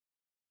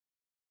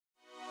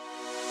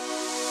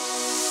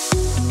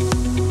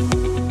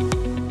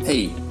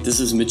This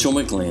is Mitchell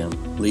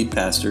McLam, lead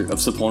pastor of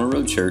Sapona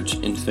Road Church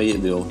in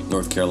Fayetteville,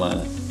 North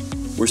Carolina.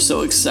 We're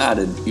so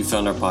excited you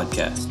found our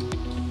podcast.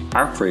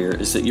 Our prayer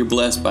is that you're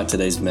blessed by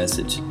today's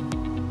message.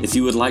 If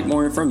you would like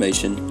more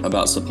information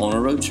about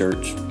Sapona Road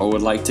Church or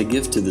would like to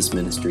give to this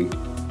ministry,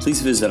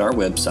 please visit our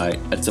website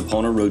at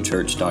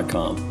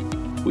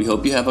saponaroadchurch.com. We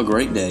hope you have a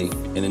great day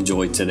and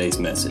enjoy today's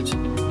message.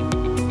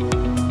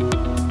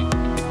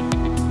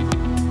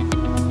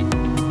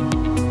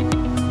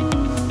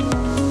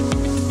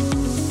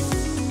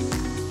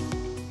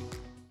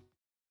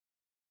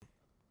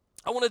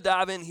 I want to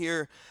dive in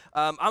here.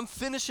 I'm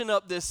finishing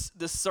up this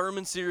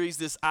sermon series,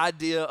 this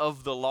idea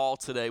of the law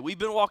today. We've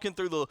been walking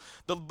through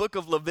the book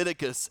of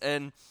Leviticus,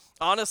 and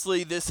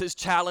honestly, this has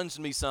challenged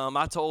me some.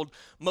 I told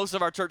most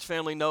of our church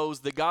family knows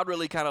that God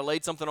really kind of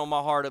laid something on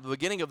my heart at the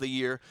beginning of the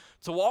year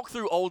to walk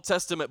through Old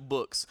Testament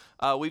books.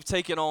 We've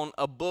taken on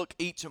a book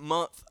each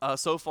month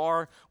so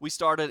far. We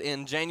started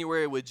in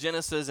January with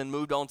Genesis and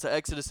moved on to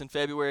Exodus in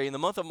February, and the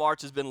month of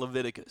March has been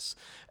Leviticus.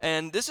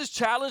 And this has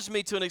challenged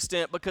me to an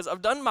extent because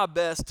I've done my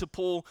best to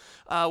pull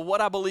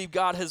what I believe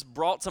God has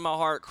brought to my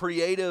heart,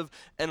 creative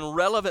and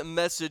relevant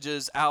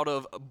messages out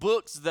of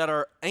books that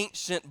are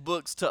ancient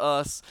books to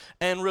us,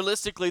 and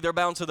realistically, they're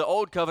bound to the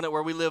old covenant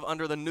where we live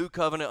under the new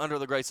covenant under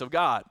the grace of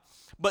God.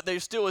 But there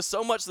still is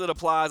so much that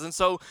applies. And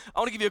so I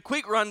want to give you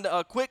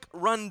a quick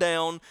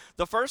rundown.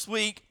 The first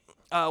week,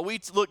 we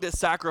looked at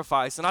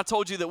sacrifice. And I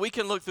told you that we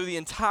can look through the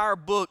entire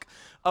book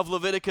of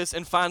Leviticus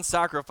and find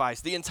sacrifice.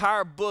 The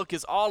entire book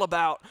is all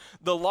about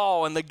the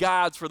law and the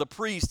guides for the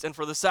priest and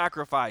for the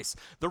sacrifice,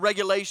 the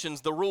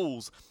regulations, the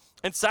rules.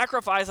 And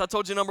sacrifice, I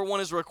told you, number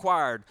one, is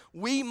required.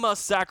 We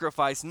must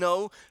sacrifice.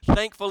 No,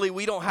 thankfully,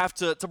 we don't have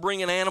to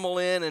bring an animal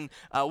in, and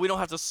we don't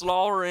have to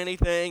slaughter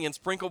anything and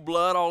sprinkle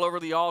blood all over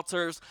the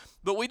altars.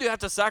 But we do have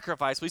to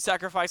sacrifice. We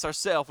sacrifice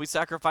ourselves. We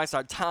sacrifice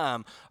our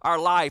time, our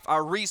life,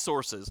 our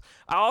resources.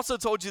 I also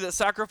told you that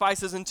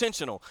sacrifice is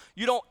intentional.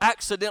 You don't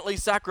accidentally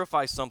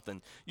sacrifice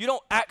something. You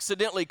don't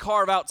accidentally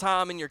carve out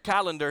time in your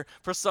calendar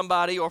for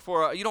somebody, or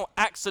you don't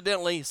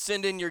accidentally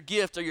send in your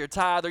gift or your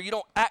tithe, or you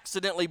don't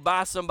accidentally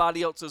buy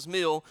somebody else's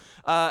meal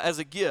as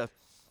a gift.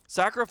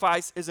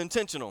 Sacrifice is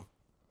intentional.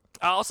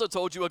 I also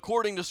told you,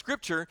 according to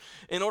Scripture,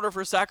 in order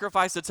for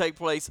sacrifice to take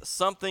place,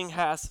 something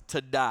has to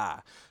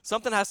die.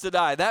 Something has to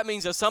die. That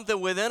means that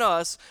something within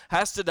us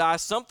has to die.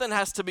 Something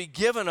has to be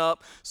given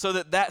up so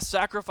that that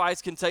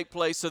sacrifice can take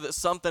place, so that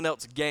something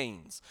else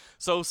gains.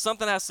 So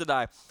something has to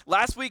die.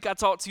 Last week, I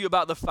talked to you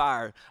about the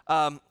fire.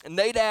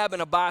 Nadab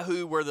and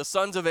Abihu were the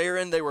sons of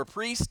Aaron. They were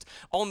priests.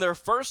 On their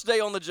first day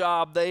on the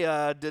job, they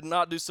did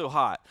not do so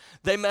hot.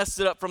 They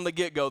messed it up from the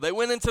get-go. They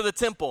went into the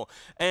temple,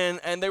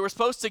 and they were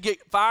supposed to get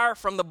fire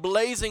from the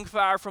blazing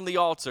fire from the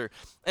altar.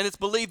 And it's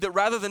believed that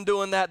rather than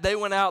doing that, they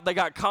went out, they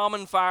got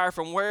common fire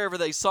from wherever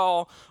they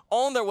saw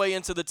on their way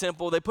into the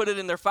temple. They put it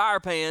in their fire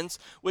pans,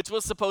 which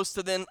was supposed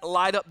to then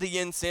light up the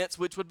incense,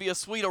 which would be a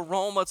sweet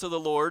aroma to the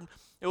Lord.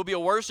 It would be a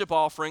worship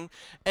offering.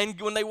 And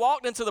when they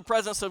walked into the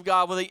presence of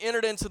God, when they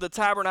entered into the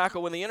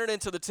tabernacle, when they entered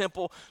into the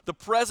temple, the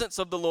presence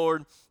of the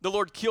Lord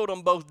killed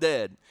them both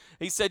dead.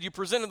 He said, you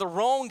presented the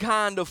wrong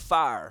kind of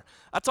fire.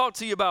 I talked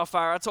to you about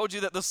fire. I told you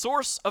that the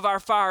source of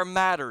our fire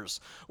matters.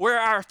 Where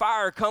our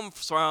fire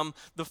comes from,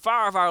 the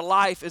fire of our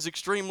life is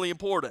extremely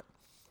important.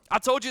 I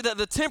told you that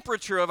the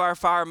temperature of our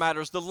fire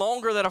matters. The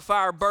longer that a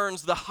fire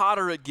burns, the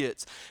hotter it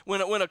gets.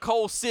 When a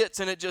coal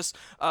sits and it just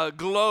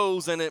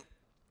glows and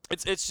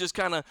it's just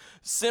kind of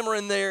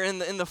simmering there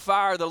in the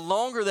fire, the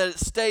longer that it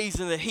stays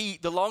in the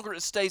heat, the longer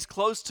it stays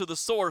close to the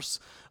source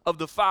of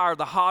the fire,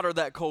 the hotter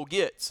that coal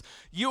gets.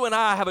 You and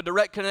I have a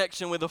direct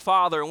connection with the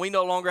Father, and we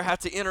no longer have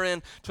to enter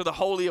into the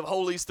Holy of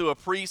Holies through a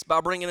priest by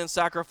bringing in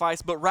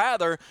sacrifice, but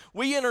rather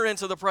we enter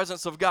into the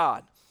presence of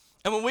God.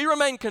 And when we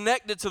remain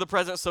connected to the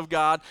presence of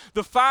God,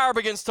 the fire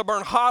begins to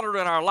burn hotter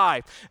in our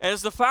life. And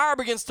as the fire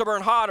begins to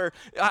burn hotter,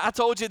 I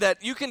told you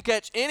that you can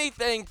catch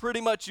anything pretty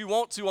much you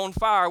want to on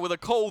fire with a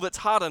coal that's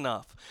hot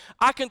enough.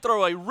 I can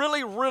throw a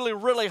really, really,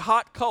 really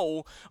hot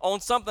coal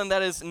on something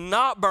that is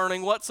not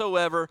burning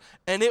whatsoever,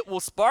 and it will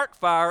spark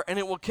fire and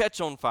it will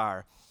catch on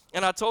fire.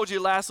 And I told you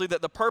lastly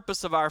that the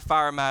purpose of our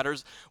fire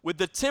matters. With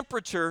the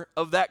temperature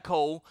of that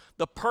coal,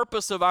 the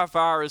purpose of our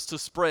fire is to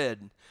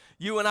spread.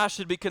 You and I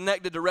should be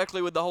connected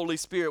directly with the Holy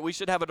Spirit. We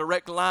should have a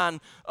direct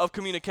line of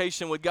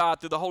communication with God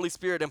through the Holy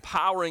Spirit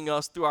empowering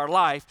us through our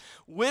life.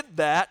 With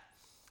that,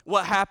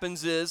 what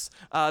happens is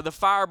the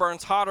fire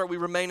burns hotter, we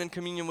remain in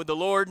communion with the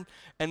Lord,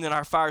 and then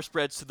our fire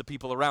spreads to the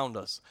people around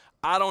us.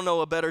 I don't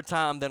know a better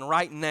time than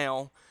right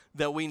now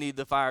that we need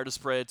the fire to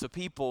spread to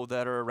people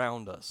that are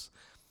around us.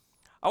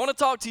 I want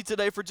to talk to you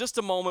today for just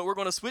a moment. We're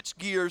going to switch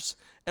gears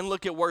and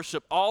look at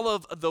worship. All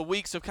of the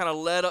weeks have kind of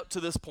led up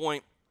to this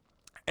point.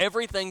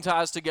 Everything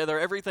ties together.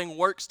 Everything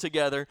works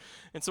together.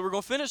 And so we're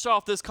going to finish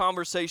off this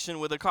conversation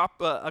with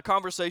a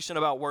conversation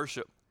about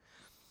worship.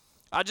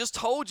 I just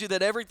told you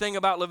that everything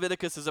about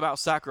Leviticus is about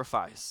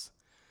sacrifice.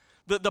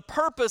 The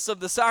purpose of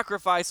the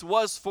sacrifice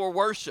was for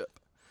worship.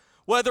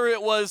 whether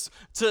it was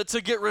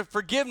to get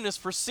forgiveness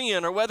for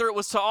sin, or whether it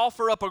was to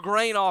offer up a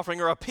grain offering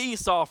or a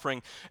peace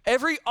offering.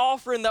 Every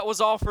offering that was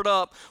offered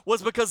up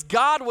was because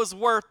God was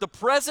worth, the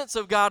presence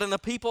of God in the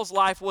people's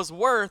life was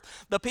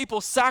worth the people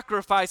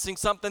sacrificing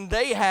something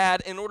they had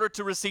in order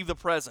to receive the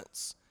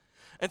presence.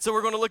 And so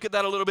we're going to look at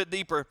that a little bit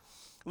deeper.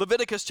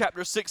 Leviticus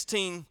chapter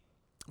 16,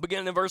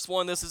 beginning in verse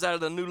 1. This is out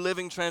of the New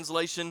Living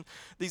Translation.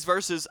 These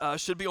verses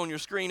should be on your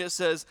screen. It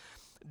says,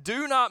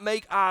 "Do not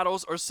make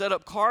idols or set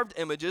up carved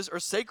images or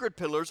sacred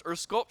pillars or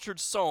sculptured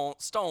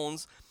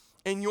stones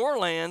in your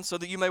land so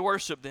that you may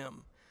worship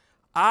them.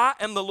 I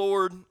am the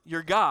Lord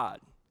your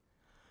God.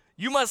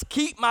 You must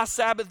keep my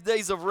Sabbath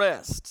days of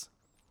rest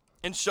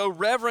and show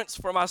reverence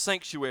for my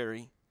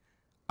sanctuary.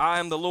 I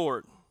am the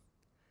Lord."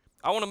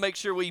 I want to make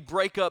sure we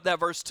break up that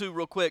verse 2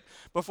 real quick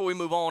before we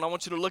move on. I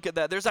want you to look at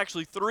that. There's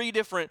actually three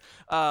different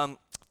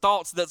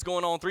thoughts that's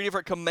going on, three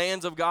different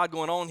commands of God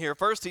going on here.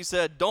 First, he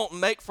said, don't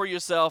make for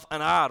yourself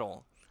an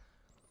idol.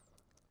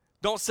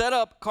 Don't set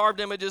up carved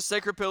images,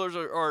 sacred pillars,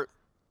 or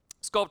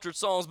sculptured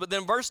stones. But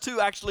then verse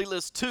 2 actually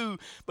lists two,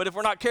 but if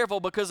we're not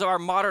careful, because of our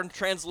modern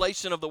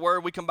translation of the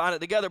word, we combine it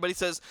together. But he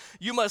says,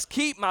 you must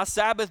keep my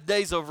Sabbath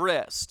days of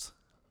rest.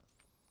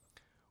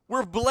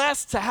 We're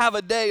blessed to have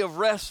a day of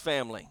rest,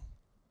 family.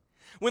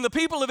 When the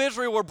people of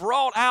Israel were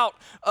brought out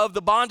of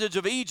the bondage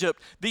of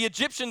Egypt, the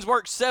Egyptians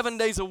worked 7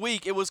 days a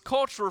week. It was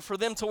cultural for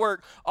them to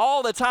work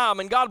all the time,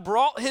 and God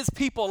brought his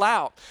people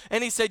out.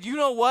 And he said, you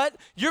know what?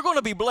 You're going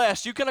to be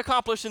blessed. You can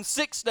accomplish in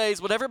 6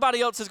 days what everybody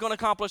else is going to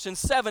accomplish in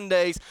 7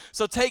 days.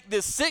 So take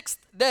this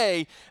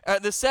the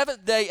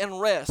seventh day,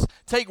 and rest.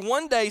 Take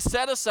 1 day,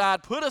 set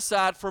aside, put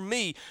aside for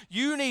me.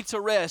 You need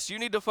to rest. You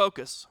need to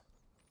focus.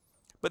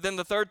 But then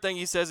the third thing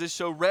he says is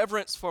show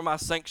reverence for my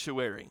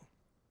sanctuary.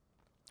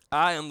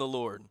 I am the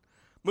Lord.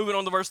 Moving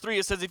on to verse 3,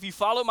 it says, if you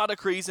follow my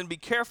decrees and be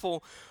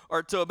careful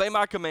or to obey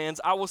my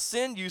commands, I will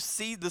send you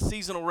the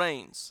seasonal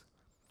rains.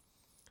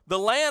 The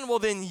land will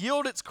then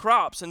yield its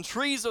crops, and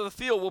trees of the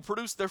field will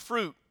produce their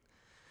fruit.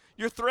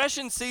 Your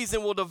threshing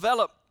season will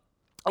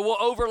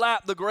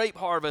overlap the grape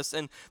harvest,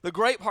 and the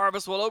grape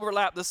harvest will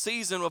overlap the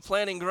season of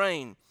planting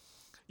grain.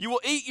 You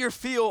will eat your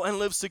fill and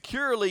live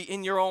securely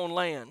in your own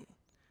land.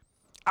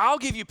 I'll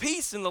give you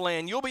peace in the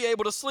land. You'll be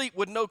able to sleep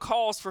with no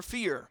cause for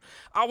fear.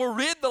 I will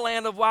rid the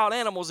land of wild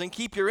animals and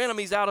keep your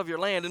enemies out of your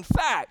land. In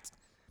fact,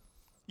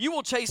 you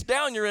will chase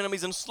down your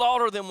enemies and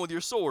slaughter them with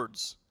your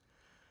swords.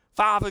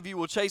 5 of you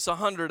will chase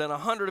 100, and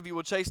 100 of you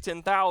will chase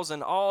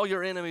 10,000. All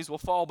your enemies will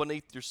fall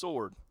beneath your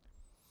sword.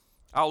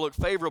 I will look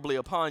favorably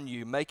upon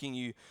you, making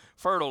you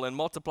fertile and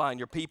multiplying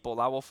your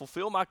people. I will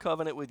fulfill my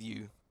covenant with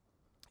you.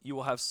 You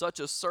will have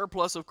such a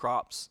surplus of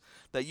crops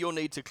that you'll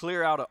need to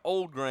clear out of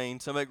old grain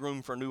to make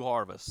room for new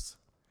harvests.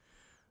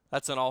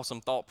 That's an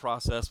awesome thought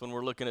process when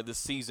we're looking at this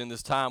season,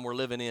 this time we're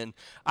living in.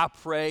 I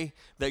pray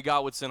that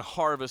God would send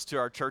harvest to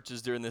our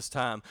churches during this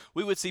time.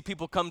 We would see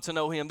people come to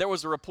know him. There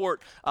was a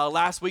report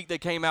last week that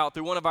came out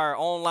through one of our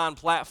online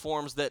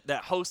platforms that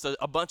hosts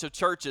a bunch of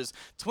churches.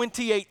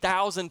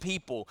 28,000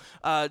 people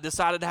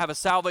decided to have a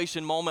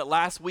salvation moment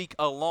last week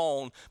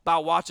alone by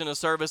watching a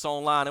service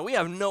online. And we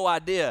have no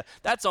idea.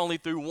 That's only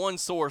through one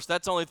source.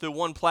 That's only through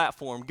one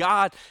platform.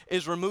 God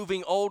is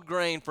removing old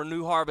grain for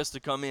new harvest to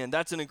come in.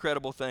 That's an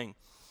incredible thing.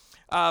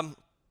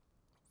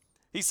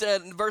 He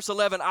said in verse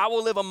 11, I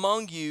will live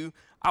among you.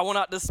 I will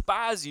not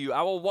despise you.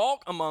 I will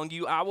walk among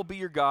you. I will be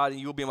your God, and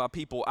you will be my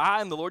people.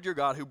 I am the Lord your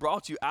God who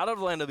brought you out of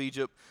the land of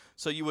Egypt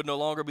so you would no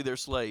longer be their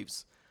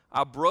slaves.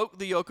 I broke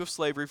the yoke of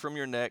slavery from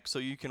your neck so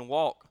you can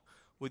walk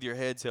with your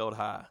heads held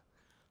high.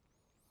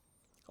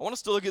 I want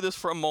us to look at this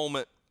for a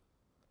moment.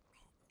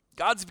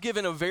 God's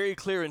given a very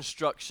clear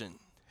instruction.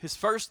 His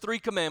first 3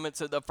 commandments,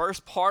 the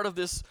first part of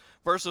this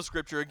verse of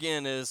Scripture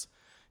again is,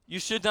 you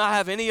should not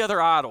have any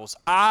other idols.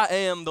 I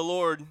am the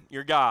Lord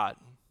your God.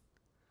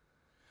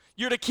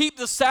 You're to keep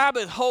the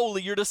Sabbath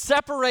holy. You're to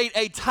separate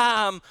a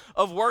time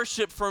of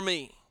worship for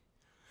me.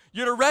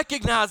 You're to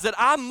recognize that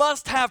I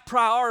must have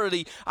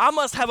priority. I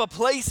must have a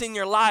place in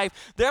your life.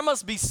 There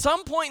must be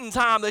some point in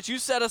time that you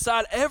set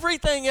aside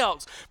everything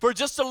else for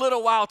just a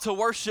little while to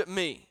worship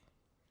me.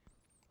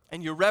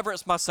 And you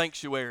reverence my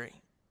sanctuary.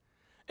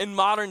 In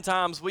modern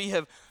times, we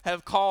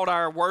have called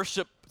our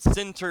worship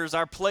centers,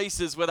 our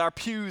places with our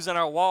pews and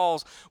our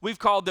walls, we've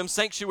called them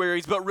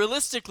sanctuaries. But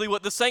realistically,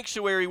 what the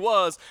sanctuary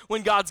was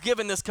when God's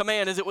given this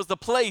command is it was the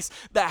place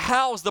that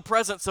housed the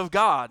presence of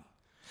God.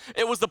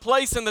 It was the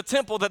place in the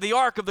temple that the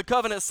Ark of the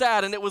Covenant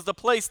sat, and it was the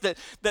place that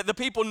the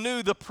people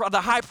knew the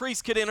high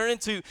priest could enter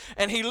into,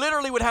 and he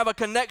literally would have a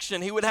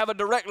connection. He would have a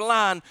direct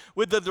line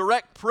with the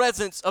direct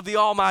presence of the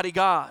Almighty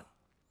God.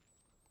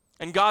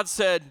 And God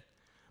said,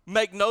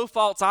 make no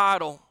false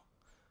idol.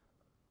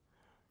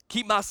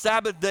 Keep my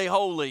Sabbath day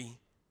holy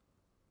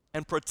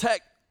and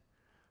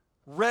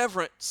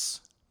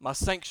reverence my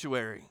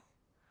sanctuary,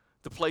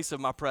 the place of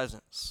my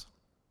presence.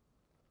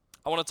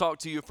 I want to talk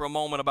to you for a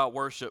moment about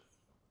worship.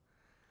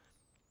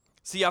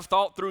 See, I've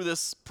thought through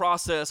this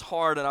process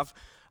hard, and I've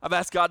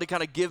asked God to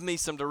kind of give me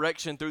some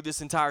direction through this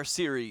entire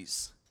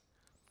series.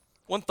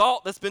 One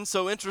thought that's been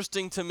so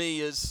interesting to me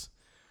is,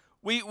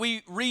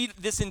 We read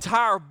this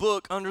entire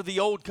book under the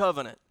old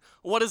covenant.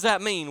 What does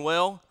that mean?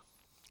 Well,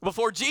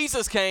 before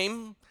Jesus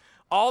came,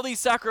 all these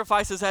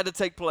sacrifices had to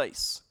take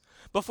place.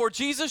 Before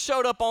Jesus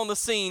showed up on the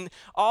scene,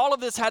 all of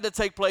this had to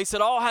take place.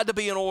 It all had to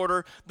be in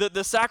order.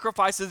 The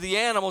sacrifices, the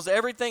animals,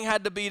 everything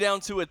had to be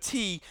down to a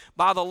T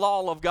by the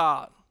law of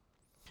God.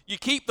 You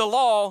keep the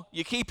law,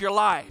 you keep your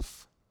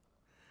life.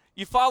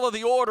 You follow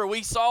the order.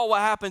 We saw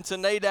what happened to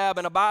Nadab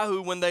and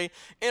Abihu when they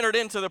entered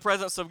into the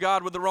presence of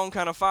God with the wrong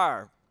kind of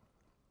fire.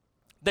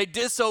 They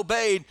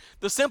disobeyed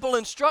the simple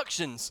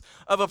instructions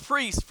of a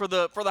priest for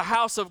the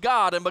house of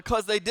God, and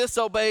because they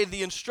disobeyed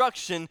the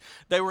instruction,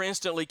 they were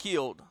instantly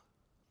killed.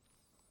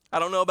 I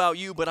don't know about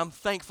you, but I'm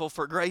thankful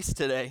for grace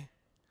today.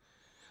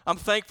 I'm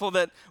thankful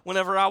that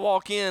whenever I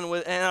walk in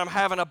and I'm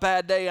having a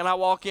bad day and I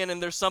walk in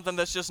and there's something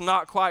that's just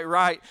not quite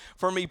right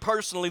for me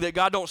personally, that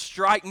God don't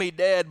strike me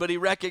dead, but he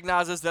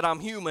recognizes that I'm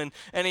human,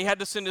 and he had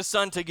to send his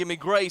son to give me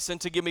grace and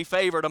to give me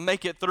favor to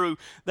make it through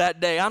that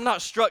day. I'm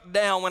not struck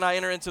down when I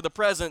enter into the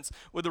presence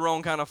with the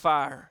wrong kind of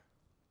fire.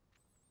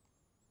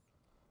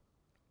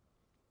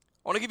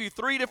 I want to give you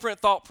 3 different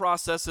thought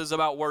processes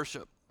about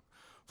worship.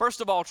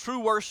 First of all, true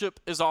worship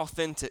is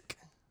authentic.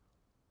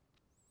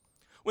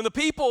 When the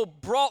people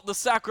brought the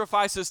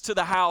sacrifices to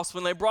the house,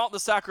 when they brought the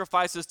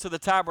sacrifices to the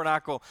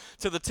tabernacle,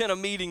 to the tent of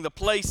meeting, the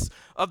place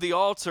of the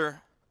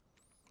altar,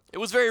 it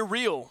was very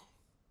real.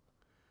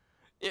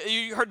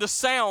 You heard the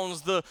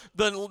sounds, the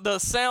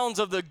sounds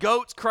of the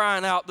goats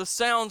crying out, the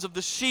sounds of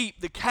the sheep,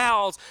 the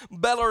cows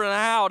bellowing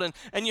out,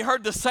 and you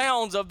heard the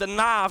sounds of the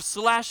knives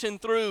slashing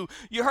through.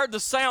 You heard the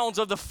sounds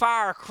of the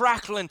fire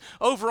crackling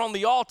over on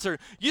the altar.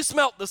 You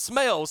smelt the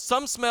smells.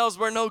 Some smells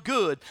were no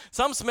good.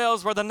 Some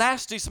smells were the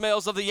nasty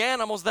smells of the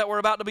animals that were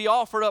about to be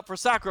offered up for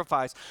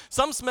sacrifice.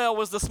 Some smell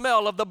was the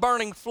smell of the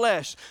burning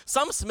flesh.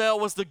 Some smell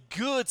was the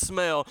good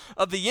smell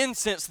of the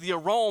incense, the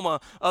aroma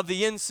of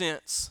the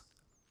incense.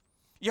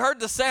 You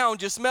heard the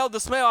sound, you smelled the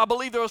smell. I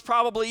believe there was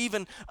probably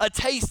even a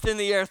taste in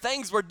the air.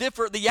 Things were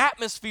different. The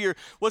atmosphere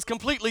was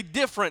completely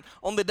different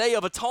on the Day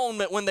of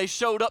Atonement when they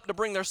showed up to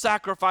bring their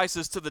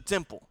sacrifices to the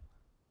temple.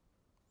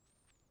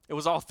 It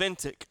was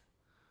authentic.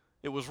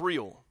 It was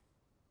real.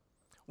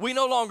 We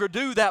no longer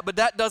do that, but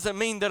that doesn't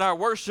mean that our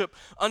worship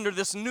under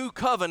this new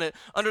covenant,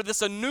 under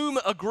this new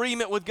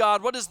agreement with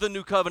God. What is the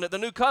new covenant? The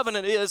new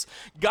covenant is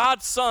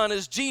God's Son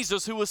is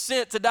Jesus, who was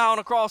sent to die on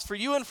a cross for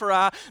you and for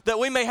I, that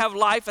we may have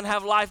life and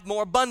have life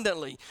more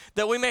abundantly,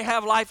 that we may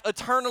have life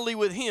eternally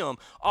with him.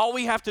 All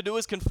we have to do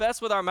is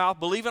confess with our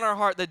mouth, believe in our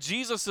heart that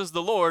Jesus is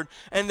the Lord,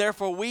 and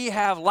therefore we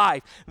have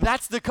life.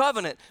 That's the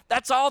covenant.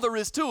 That's all there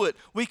is to it.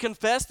 We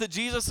confess that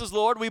Jesus is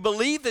Lord. We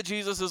believe that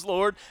Jesus is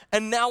Lord,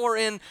 and now we're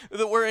in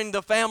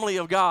the family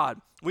of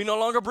God. We no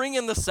longer bring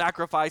in the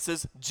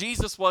sacrifices.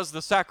 Jesus was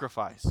the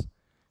sacrifice.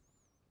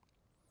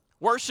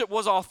 Worship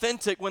was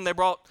authentic when they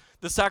brought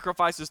the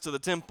sacrifices to the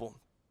temple.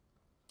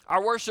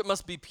 Our worship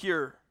must be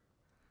pure.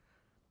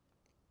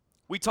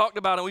 We talked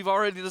about it, we've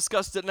already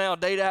discussed it now.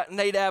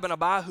 Nadab and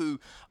Abihu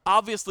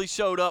obviously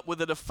showed up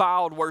with a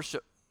defiled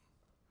worship.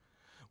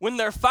 When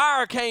their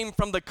fire came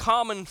from the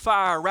common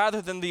fire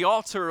rather than the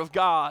altar of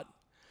God,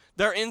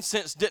 their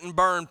incense didn't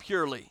burn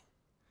purely.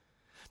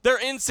 Their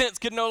incense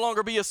could no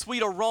longer be a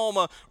sweet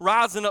aroma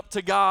rising up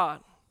to God.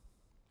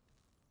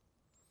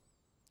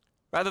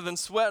 Rather than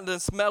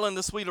smelling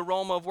the sweet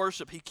aroma of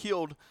worship, he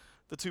killed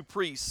the 2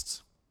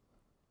 priests.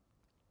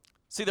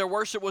 See, their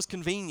worship was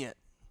convenient.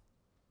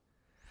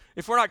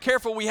 If we're not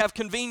careful, we have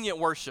convenient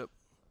worship.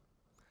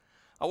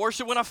 I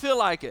worship when I feel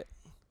like it.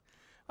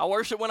 I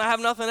worship when I have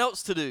nothing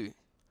else to do.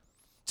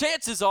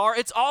 Chances are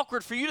it's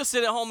awkward for you to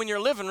sit at home in your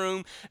living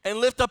room and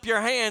lift up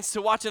your hands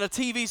to watching a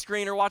TV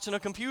screen or watching a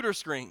computer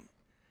screen,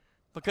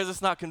 because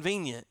it's not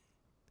convenient.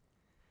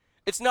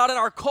 It's not in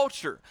our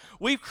culture.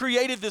 We've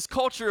created this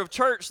culture of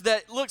church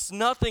that looks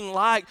nothing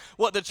like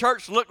what the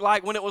church looked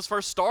like when it was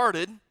first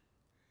started.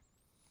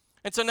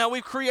 And so now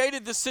we've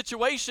created this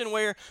situation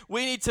where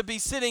we need to be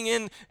sitting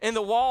in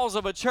the walls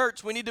of a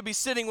church. We need to be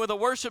sitting with a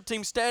worship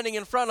team standing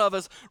in front of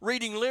us,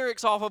 reading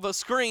lyrics off of a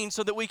screen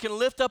so that we can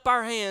lift up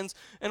our hands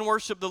and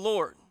worship the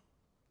Lord.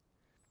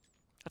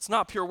 That's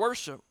not pure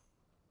worship.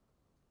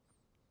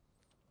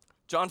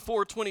 John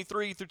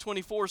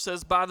 4:23-24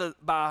 says, But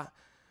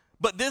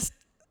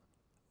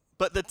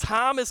the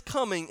time is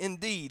coming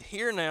indeed,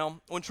 here now,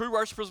 when true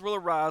worshipers will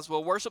arise,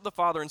 will worship the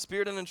Father in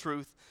spirit and in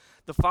truth.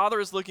 The Father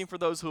is looking for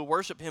those who will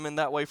worship him in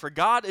that way, for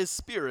God is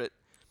spirit,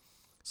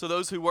 so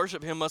those who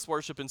worship him must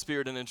worship in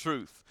spirit and in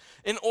truth.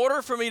 In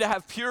order for me to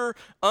have pure,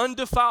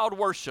 undefiled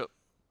worship,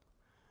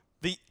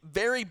 the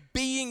very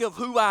being of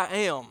who I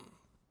am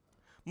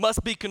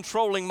must be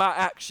controlling my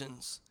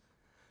actions.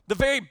 The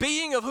very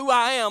being of who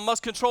I am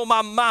must control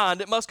my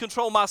mind. It must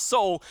control my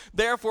soul,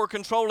 therefore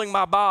controlling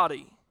my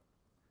body.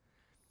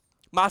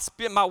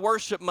 My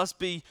worship must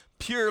be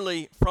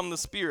purely from the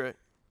Spirit.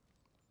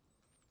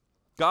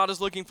 God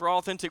is looking for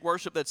authentic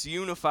worship that's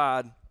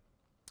unified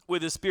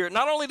with his Spirit.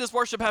 Not only does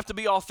worship have to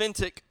be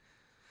authentic,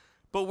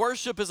 but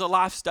worship is a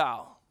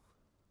lifestyle.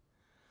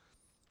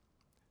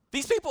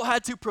 These people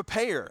had to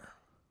prepare.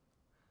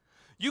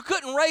 You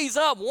couldn't raise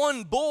up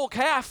one bull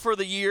calf for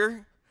the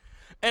year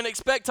and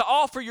expect to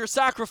offer your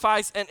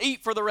sacrifice and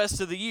eat for the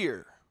rest of the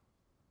year.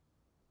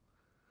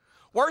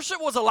 Worship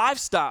was a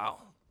lifestyle.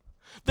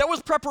 There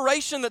was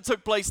preparation that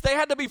took place. They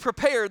had to be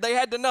prepared. They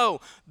had to know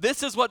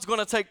this is what's going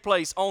to take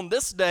place on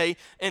this day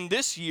and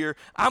this year.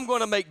 I'm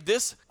going to make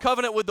this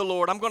covenant with the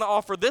Lord. I'm going to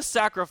offer this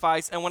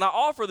sacrifice. And when I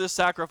offer this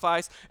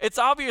sacrifice, it's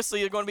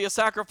obviously going to be a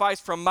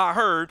sacrifice from my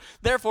herd.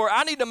 Therefore,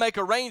 I need to make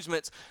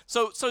arrangements.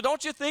 So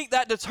don't you think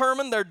that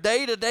determined their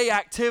day-to-day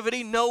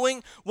activity,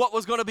 knowing what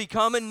was going to be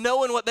coming,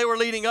 knowing what they were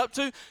leading up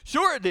to?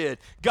 Sure it did.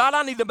 God,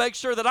 I need to make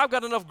sure that I've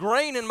got enough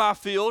grain in my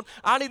field.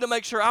 I need to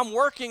make sure I'm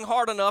working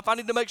hard enough. I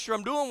need to make sure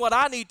I'm doing what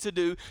I need to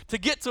do to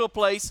get to a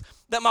place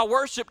that my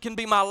worship can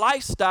be my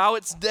lifestyle.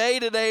 It's day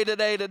to day to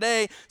day to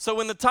day. So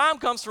when the time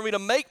comes for me to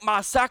make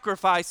my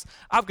sacrifice,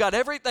 I've got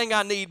everything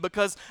I need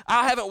because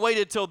I haven't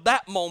waited till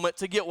that moment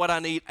to get what I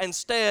need.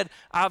 Instead,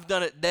 I've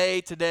done it day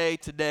to day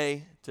to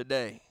day to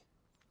day.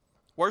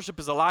 Worship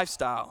is a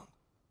lifestyle.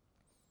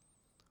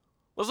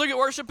 Let's look at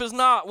what worship is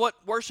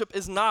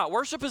not.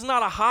 Worship is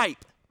not a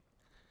hype.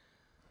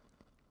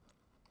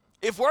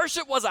 If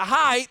worship was a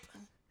hype,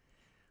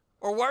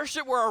 or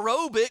worship were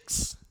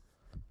aerobics,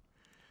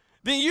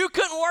 then you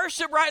couldn't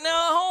worship right now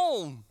at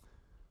home.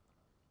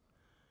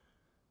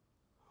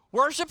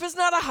 Worship is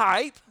not a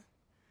hype.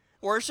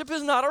 Worship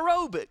is not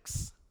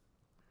aerobics.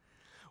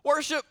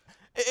 Worship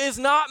is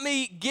not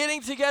me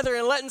getting together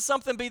and letting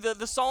something be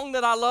the song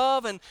that I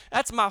love, and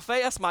that's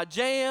my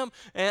jam,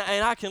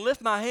 and I can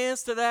lift my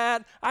hands to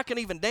that. I can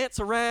even dance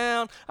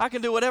around. I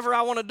can do whatever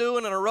I want to do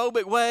in an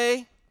aerobic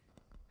way.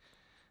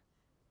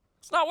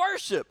 It's not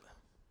worship.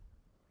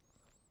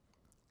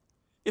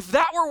 If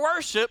that were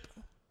worship,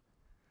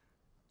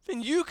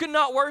 then you could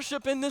not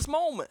worship in this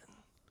moment.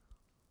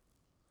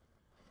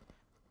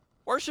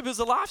 Worship is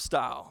a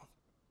lifestyle.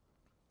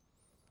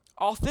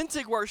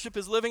 Authentic worship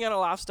is living in a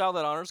lifestyle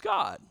that honors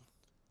God.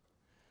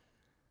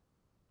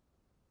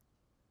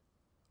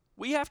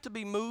 We have to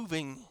be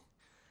moving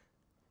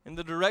in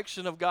the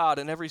direction of God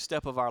in every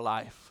step of our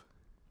life.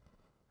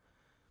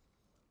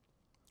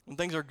 When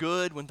things are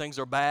good, when things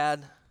are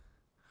bad,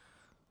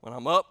 when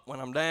I'm up, when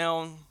I'm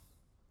down,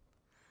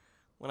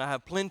 when I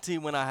have plenty,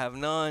 when I have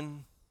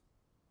none.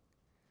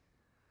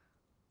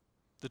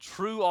 The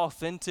true,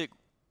 authentic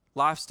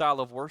lifestyle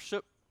of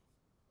worship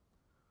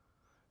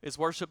is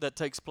worship that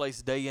takes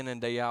place day in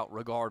and day out,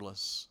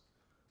 regardless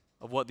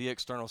of what the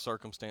external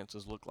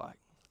circumstances look like.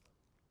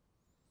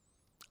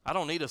 I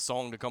don't need a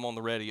song to come on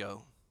the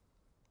radio.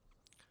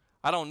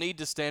 I don't need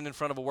to stand in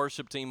front of a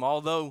worship team,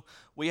 although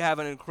we have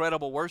an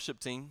incredible worship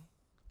team.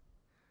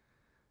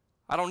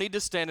 I don't need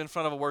to stand in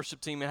front of a worship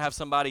team and have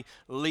somebody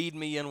lead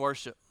me in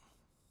worship.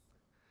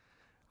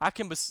 I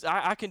can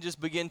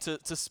just begin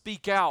to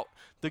speak out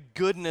the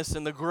goodness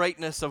and the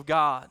greatness of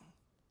God.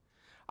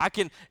 I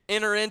can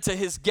enter into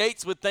his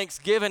gates with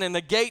thanksgiving, and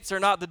the gates are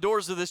not the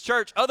doors of this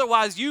church.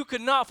 Otherwise, you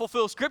could not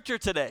fulfill Scripture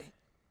today.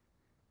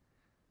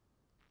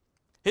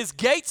 His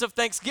gates of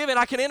thanksgiving,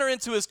 I can enter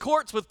into his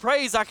courts with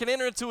praise. I can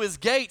enter into his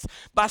gates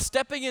by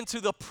stepping into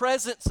the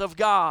presence of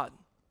God.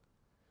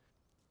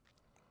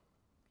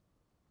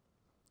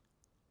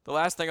 The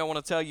last thing I want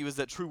to tell you is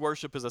that true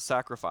worship is a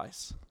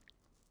sacrifice.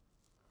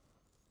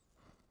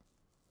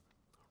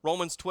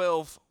 Romans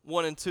 12,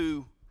 1 and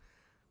 2.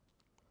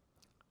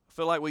 I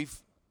feel like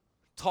we've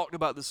talked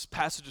about this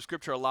passage of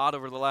Scripture a lot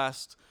over the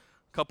last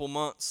couple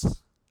months.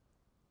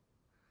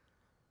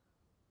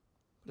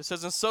 It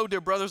says, "And so, dear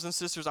brothers and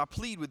sisters, I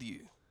plead with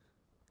you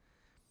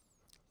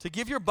to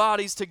give your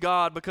bodies to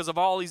God because of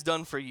all he's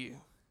done for you.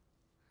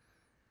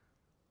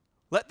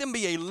 Let them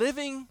be a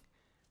living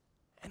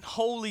and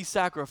holy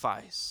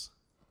sacrifice,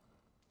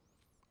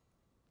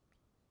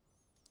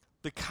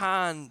 the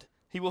kind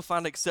he will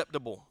find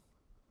acceptable.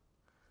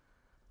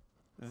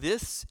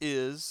 This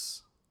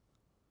is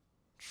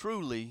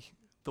truly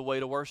the way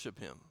to worship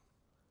him."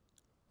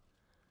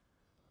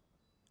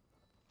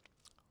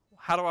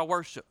 How do I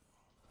worship?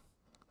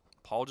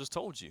 Paul just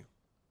told you.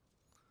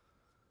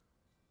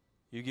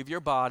 You give your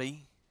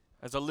body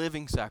as a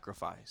living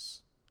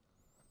sacrifice.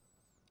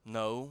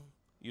 No,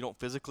 you don't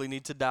physically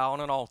need to die on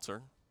an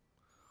altar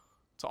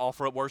to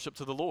offer up worship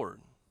to the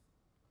Lord.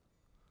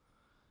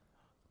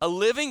 A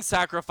living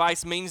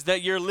sacrifice means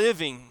that you're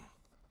living.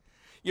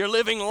 You're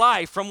living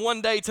life from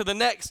one day to the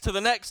next, to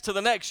the next, to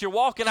the next. You're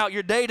walking out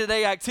your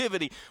day-to-day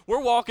activity. We're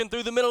walking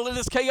through the middle of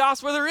this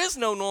chaos where there is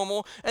no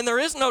normal and there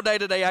is no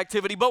day-to-day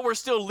activity, but we're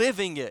still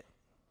living it.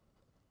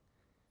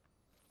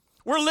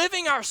 We're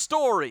living our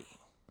story.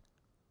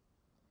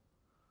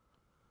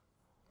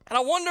 And I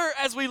wonder,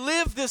 as we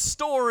live this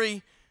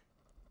story,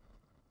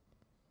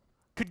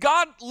 could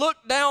God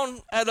look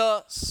down at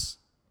us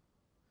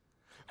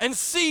and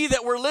see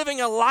that we're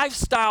living a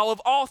lifestyle of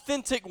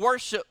authentic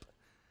worship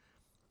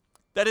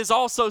that is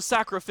also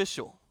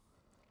sacrificial?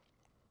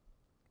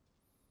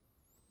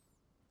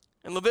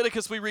 In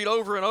Leviticus, we read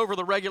over and over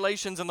the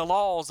regulations and the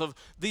laws of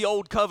the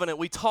old covenant.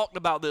 We talked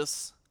about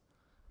this.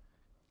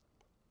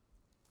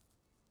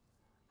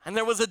 And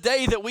there was a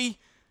day that we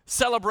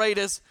celebrate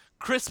as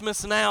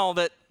Christmas now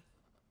that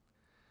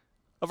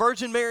A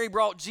Virgin Mary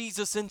brought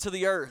Jesus into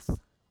the earth.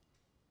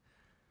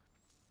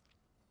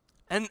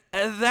 And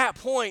at that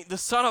point, the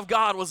Son of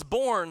God was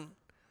born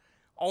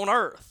on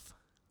earth.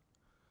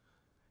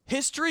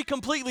 History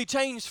completely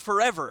changed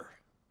forever.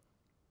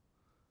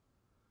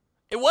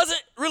 It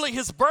wasn't really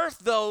his birth,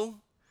 though,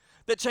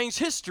 that changed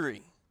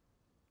history.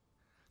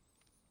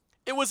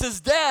 It was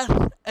his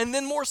death, and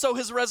then more so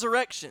his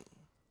resurrection.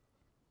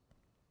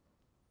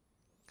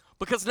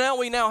 Because now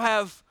we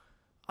have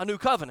a new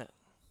covenant.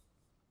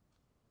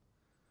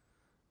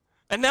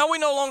 And now we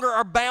no longer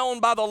are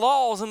bound by the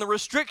laws and the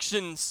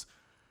restrictions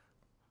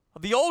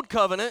of the old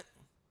covenant,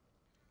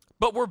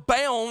 but we're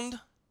bound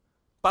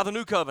by the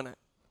new covenant.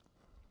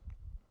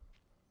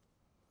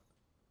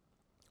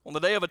 On the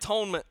Day of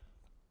Atonement,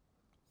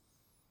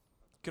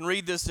 you can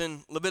read this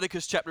in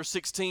Leviticus chapter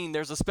 16.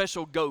 There's a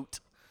special goat.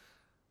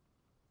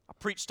 I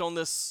preached on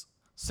this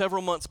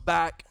several months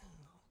back,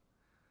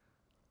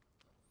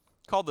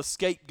 called the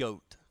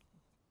scapegoat.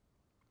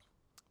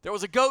 There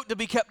was a goat to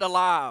be kept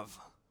alive.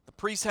 The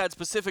priest had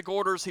specific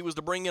orders. He was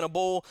to bring in a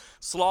bull,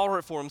 slaughter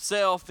it for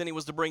himself. Then he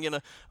was to bring in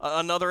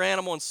another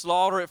animal and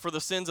slaughter it for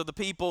the sins of the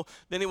people.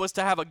 Then he was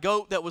to have a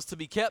goat that was to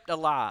be kept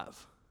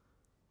alive.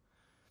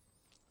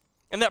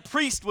 And that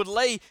priest would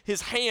lay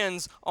his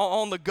hands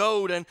on the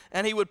goat,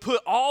 and he would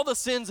put all the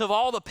sins of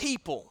all the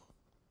people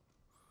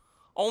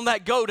on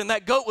that goat, and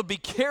that goat would be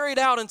carried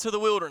out into the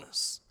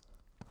wilderness.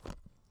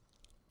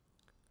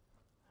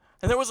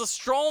 And there was a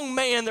strong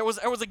man, there was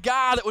a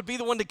guy that would be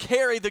the one to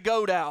carry the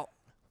goat out.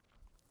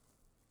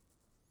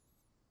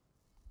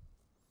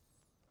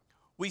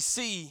 We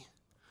see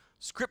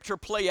Scripture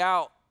play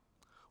out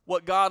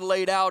what God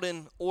laid out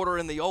in order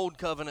in the old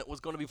covenant was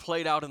going to be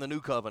played out in the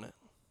new covenant.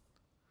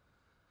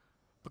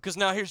 Because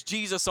now here's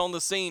Jesus on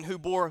the scene who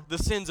bore the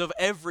sins of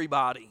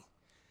everybody.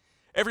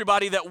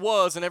 Everybody that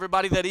was and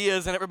everybody that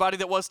is and everybody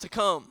that was to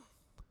come.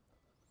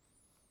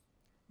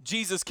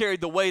 Jesus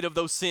carried the weight of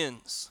those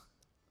sins.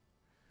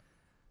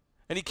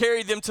 And he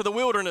carried them to the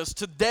wilderness,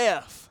 to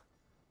death.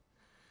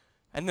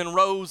 And then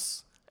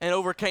rose and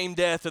overcame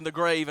death in the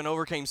grave and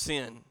overcame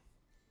sin.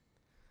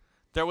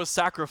 There was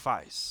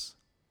sacrifice.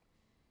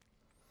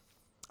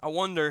 I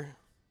wonder,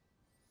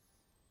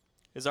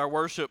 is our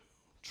worship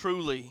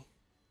truly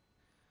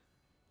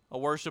a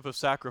worship of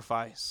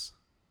sacrifice?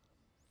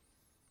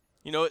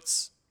 You know,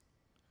 it's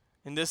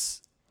in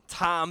this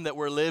time that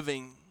we're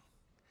living,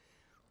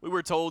 we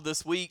were told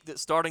this week that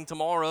starting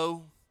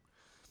tomorrow,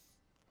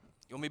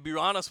 let me be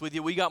honest with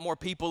you, we got more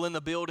people in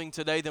the building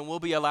today than we'll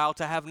be allowed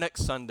to have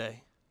next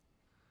Sunday.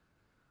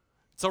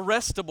 It's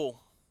arrestable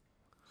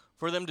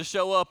for them to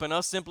show up and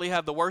us simply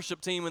have the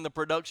worship team and the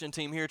production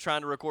team here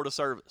trying to record a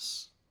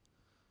service.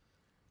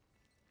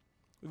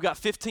 We've got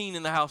 15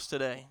 in the house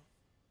today.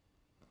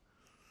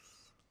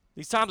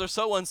 These times are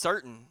so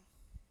uncertain.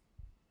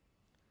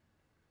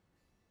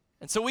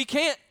 And so we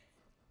can't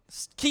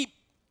keep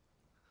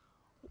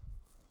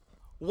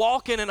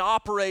walking and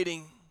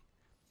operating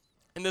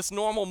in this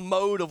normal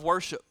mode of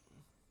worship.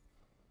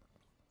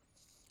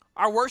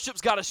 Our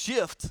worship's got to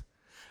shift.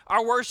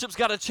 Our worship's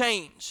got to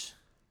change.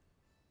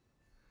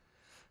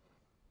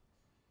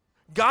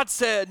 God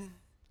said,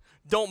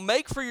 don't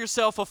make for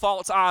yourself a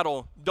false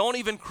idol. Don't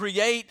even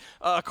create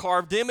a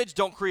carved image.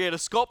 Don't create a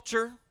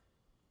sculpture.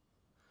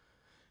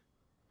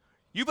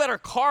 You better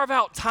carve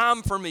out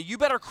time for me. You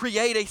better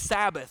create a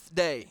Sabbath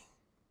day.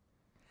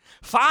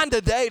 Find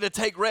a day to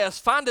take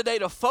rest. Find a day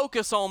to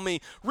focus on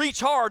me.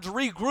 Recharge,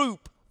 regroup.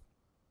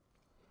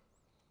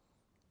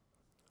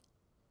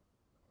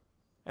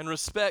 And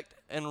respect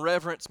and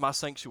reverence my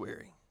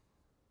sanctuary.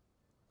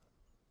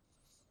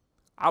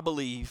 I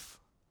believe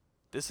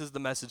this is the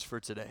message for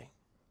today.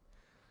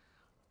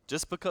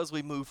 Just because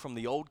we move from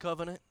the old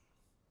covenant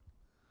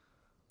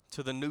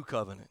to the new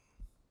covenant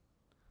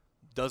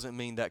doesn't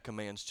mean that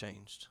command's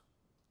changed.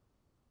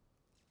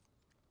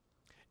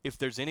 If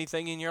there's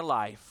anything in your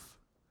life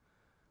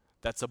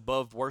that's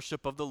above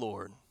worship of the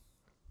Lord,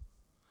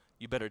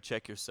 you better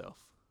check yourself.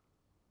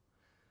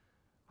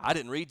 I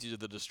didn't read you to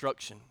the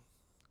destruction.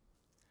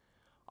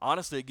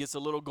 Honestly, it gets a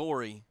little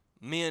gory.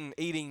 Men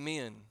eating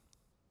men.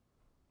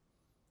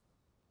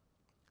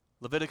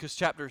 Leviticus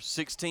chapter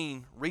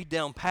 16, read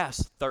down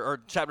past,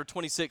 or chapter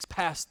 26,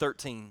 past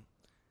 13.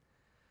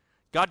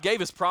 God gave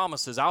his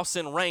promises. I'll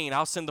send rain.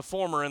 I'll send the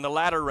former and the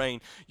latter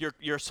rain.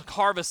 Your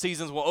harvest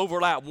seasons will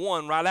overlap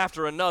one right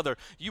after another.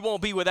 You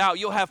won't be without.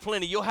 You'll have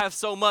plenty. You'll have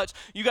so much.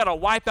 You got to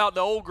wipe out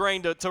the old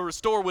grain to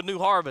restore with new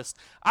harvest.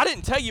 I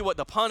didn't tell you what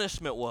the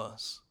punishment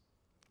was.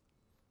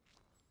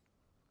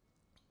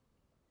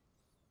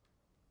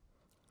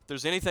 If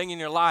there's anything in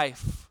your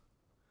life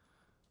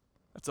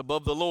that's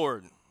above the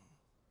Lord,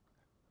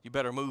 you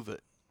better move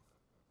it.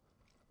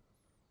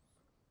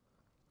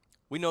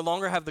 We no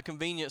longer have the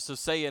convenience of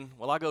saying,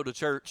 well, I go to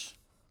church.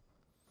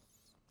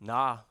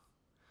 Nah,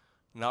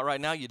 not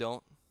right now you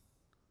don't.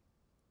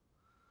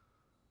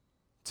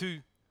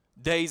 2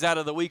 days out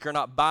of the week are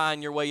not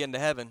buying your way into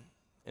heaven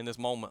in this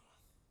moment.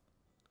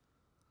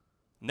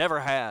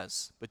 Never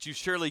has, but you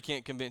surely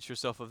can't convince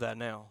yourself of that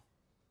now.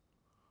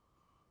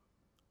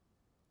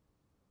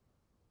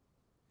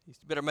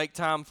 You better make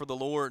time for the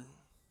Lord.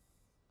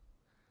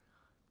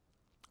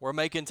 We're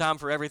making time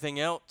for everything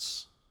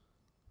else.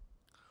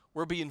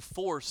 We're being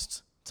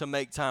forced to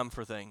make time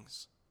for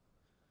things.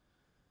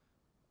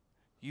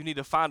 You need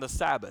to find a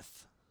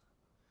Sabbath.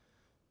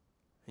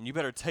 And you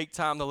better take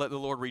time to let the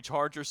Lord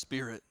recharge your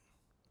spirit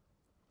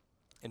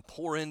and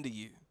pour into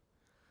you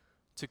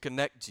to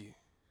connect you.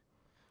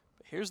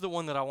 But here's the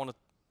one that I want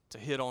to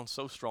hit on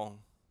so strong.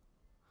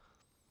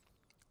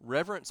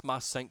 Reverence my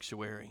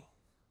sanctuary.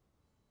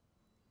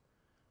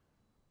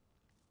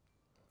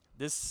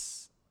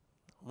 This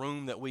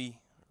room that we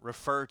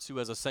refer to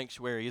as a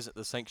sanctuary isn't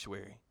the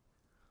sanctuary.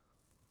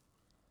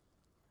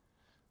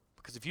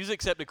 Because if you've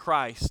accepted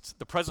Christ,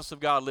 the presence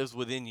of God lives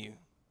within you.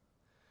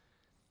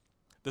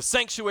 The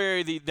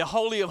sanctuary, the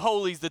Holy of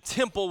Holies, the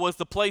temple was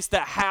the place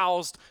that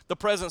housed the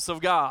presence of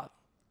God.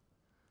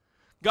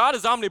 God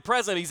is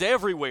omnipresent. He's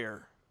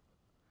everywhere.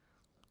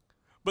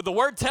 But the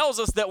Word tells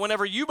us that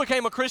whenever you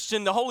became a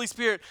Christian, the Holy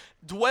Spirit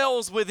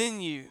dwells within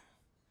you.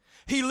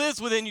 He lives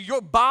within you.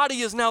 Your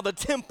body is now the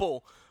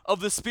temple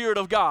of the Spirit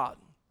of God.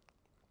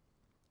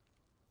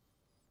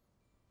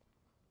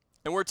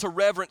 And we're to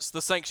reverence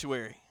the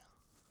sanctuary.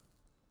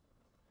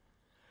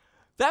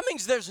 That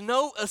means there's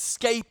no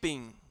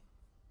escaping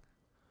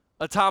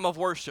a time of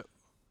worship.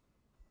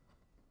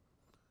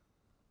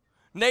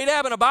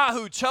 Nadab and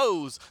Abihu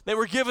chose. They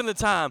were given the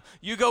time.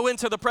 You go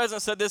into the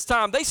presence at this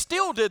time. They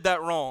still did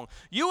that wrong.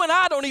 You and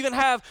I don't even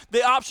have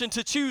the option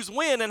to choose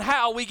when and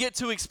how we get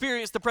to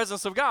experience the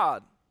presence of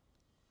God.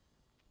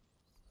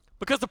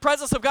 Because the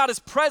presence of God is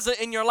present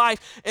in your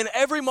life in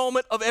every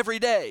moment of every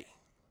day.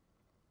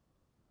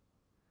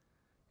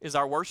 Is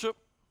our worship?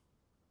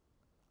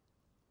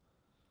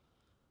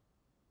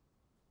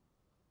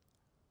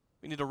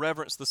 We need to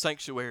reverence the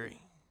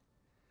sanctuary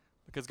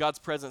because God's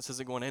presence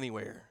isn't going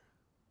anywhere.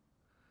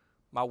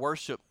 My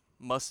worship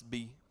must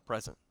be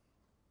present.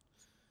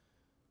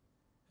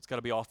 It's got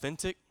to be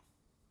authentic.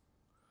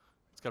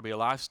 It's got to be a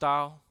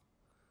lifestyle.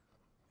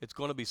 It's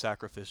going to be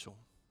sacrificial.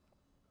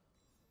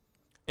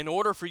 In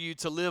order for you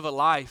to live a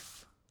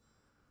life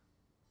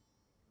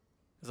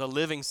as a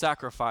living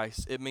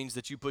sacrifice, it means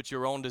that you put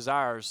your own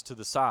desires to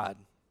the side.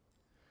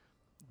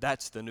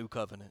 That's the new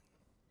covenant.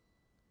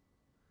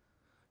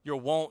 Your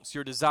wants,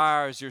 your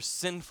desires, your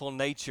sinful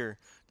nature.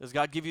 Does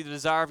God give you the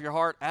desire of your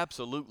heart?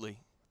 Absolutely.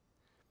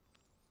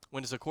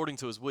 When it's according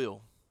to His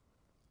will.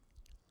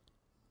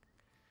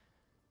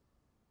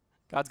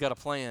 God's got a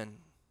plan,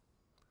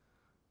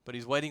 but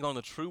He's waiting on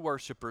the true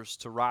worshipers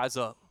to rise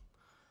up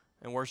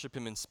and worship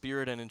Him in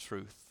spirit and in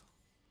truth.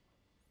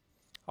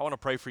 I want to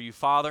pray for you,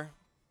 Father.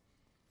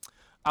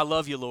 I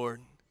love you, Lord.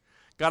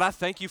 God, I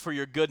thank you for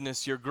your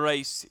goodness, your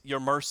grace,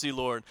 your mercy,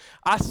 Lord.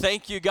 I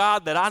thank you,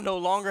 God, that I no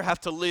longer have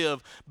to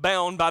live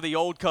bound by the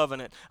old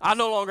covenant. I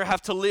no longer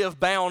have to live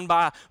bound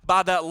by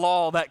that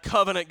law, that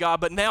covenant, God,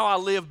 but now I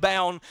live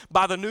bound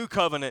by the new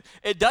covenant.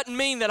 It doesn't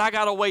mean that I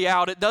got a way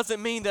out. It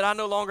doesn't mean that I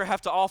no longer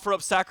have to offer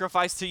up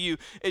sacrifice to you.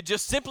 It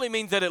just simply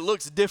means that it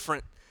looks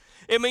different.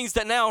 It means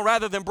that now,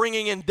 rather than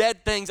bringing in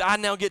dead things, I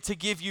now get to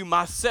give you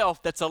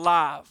myself that's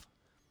alive.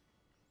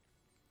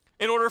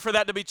 In order for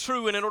that to be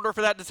true and in order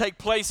for that to take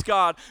place,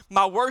 God,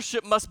 my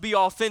worship must be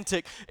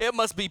authentic. It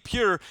must be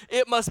pure.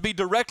 It must be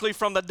directly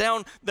from the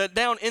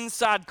down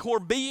inside core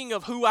being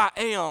of who I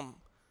am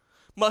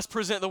must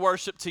present the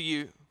worship to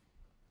you.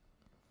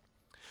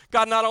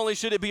 God, not only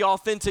should it be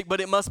authentic,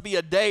 but it must be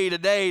a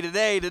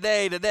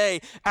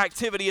day-to-day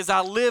activity as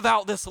I live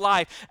out this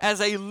life as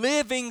a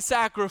living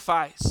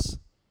sacrifice.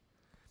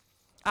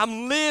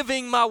 I'm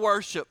living my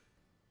worship.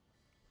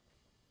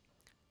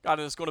 God,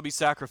 and it's going to be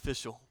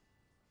sacrificial.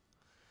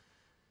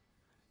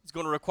 It's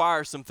going to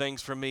require some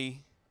things from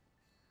me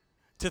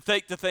to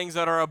take the things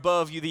that are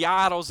above you, the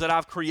idols that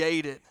I've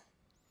created,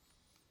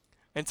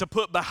 and to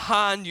put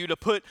behind you, to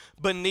put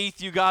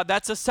beneath you, God.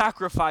 That's a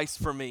sacrifice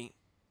for me.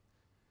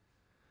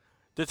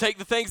 To take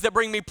the things that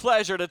bring me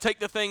pleasure, to take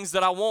the things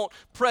that I want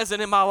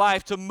present in my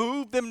life, to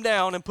move them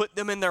down and put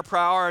them in their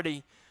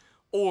priority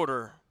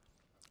order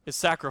is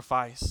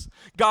sacrifice.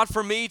 God,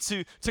 for me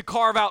to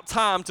carve out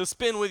time to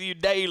spend with you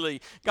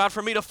daily. God,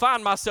 for me to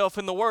find myself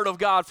in the Word of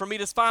God. For me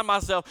to find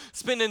myself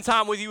spending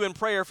time with you in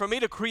prayer. For me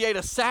to create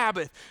a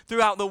Sabbath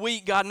throughout the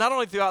week, God. Not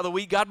only throughout the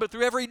week, God, but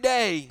through every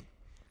day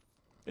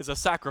is a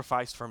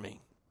sacrifice for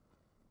me.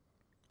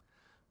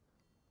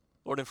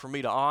 Lord, and for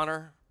me to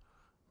honor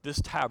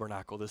this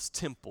tabernacle, this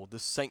temple,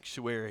 this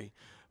sanctuary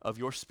of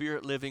your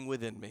Spirit living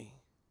within me.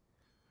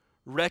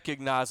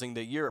 Recognizing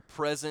that you're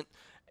present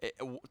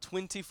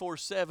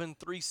 24/7,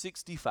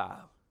 365.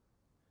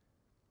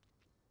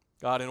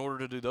 God, in order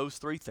to do those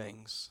three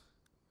things,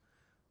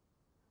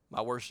 my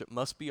worship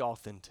must be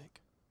authentic.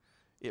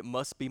 It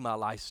must be my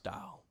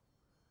lifestyle.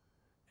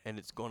 And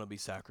it's going to be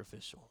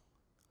sacrificial.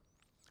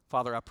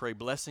 Father, I pray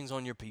blessings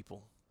on your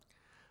people.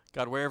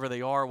 God, wherever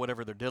they are,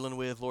 whatever they're dealing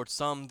with, Lord,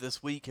 some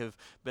this week have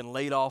been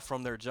laid off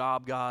from their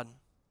job, God.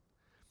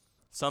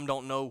 Some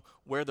don't know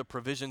where the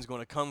provision's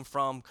going to come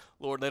from.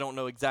 Lord, they don't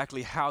know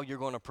exactly how you're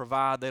going to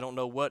provide. They don't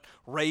know what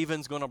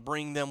raven's going to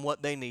bring them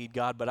what they need,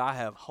 God, but I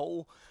have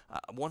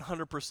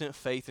 100%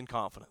 faith and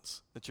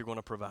confidence that you're going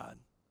to provide.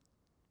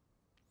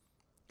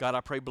 God,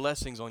 I pray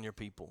blessings on your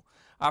people.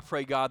 I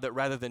pray, God, that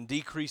rather than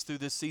decrease through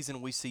this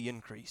season, we see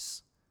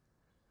increase.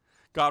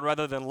 God,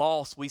 rather than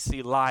loss, we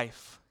see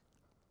life.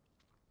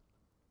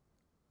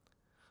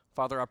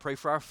 Father, I pray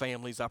for our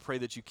families. I pray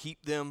that you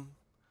keep them.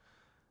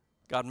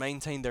 God,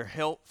 maintain their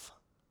health.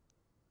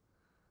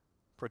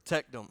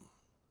 Protect them.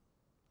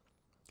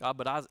 God,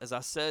 but as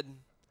I said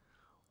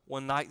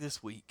one night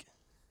this week,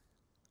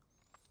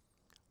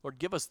 Lord,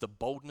 give us the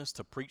boldness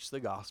to preach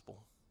the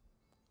gospel.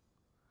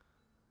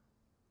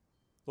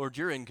 Lord,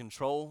 you're in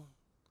control.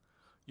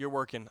 You're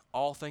working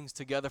all things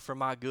together for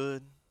my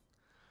good.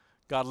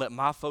 God, let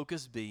my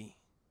focus be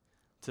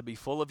to be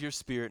full of your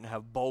Spirit and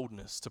have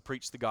boldness to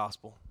preach the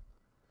gospel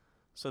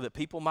so that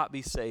people might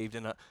be saved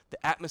and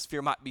the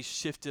atmosphere might be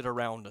shifted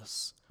around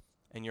us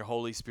and your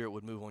Holy Spirit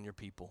would move on your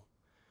people.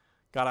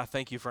 God, I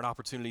thank you for an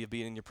opportunity of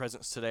being in your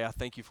presence today. I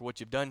thank you for what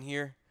you've done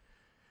here,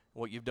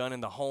 what you've done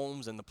in the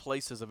homes and the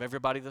places of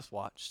everybody that's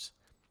watched.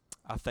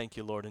 I thank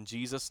you, Lord. In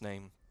Jesus'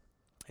 name,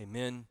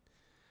 amen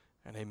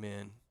and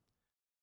amen.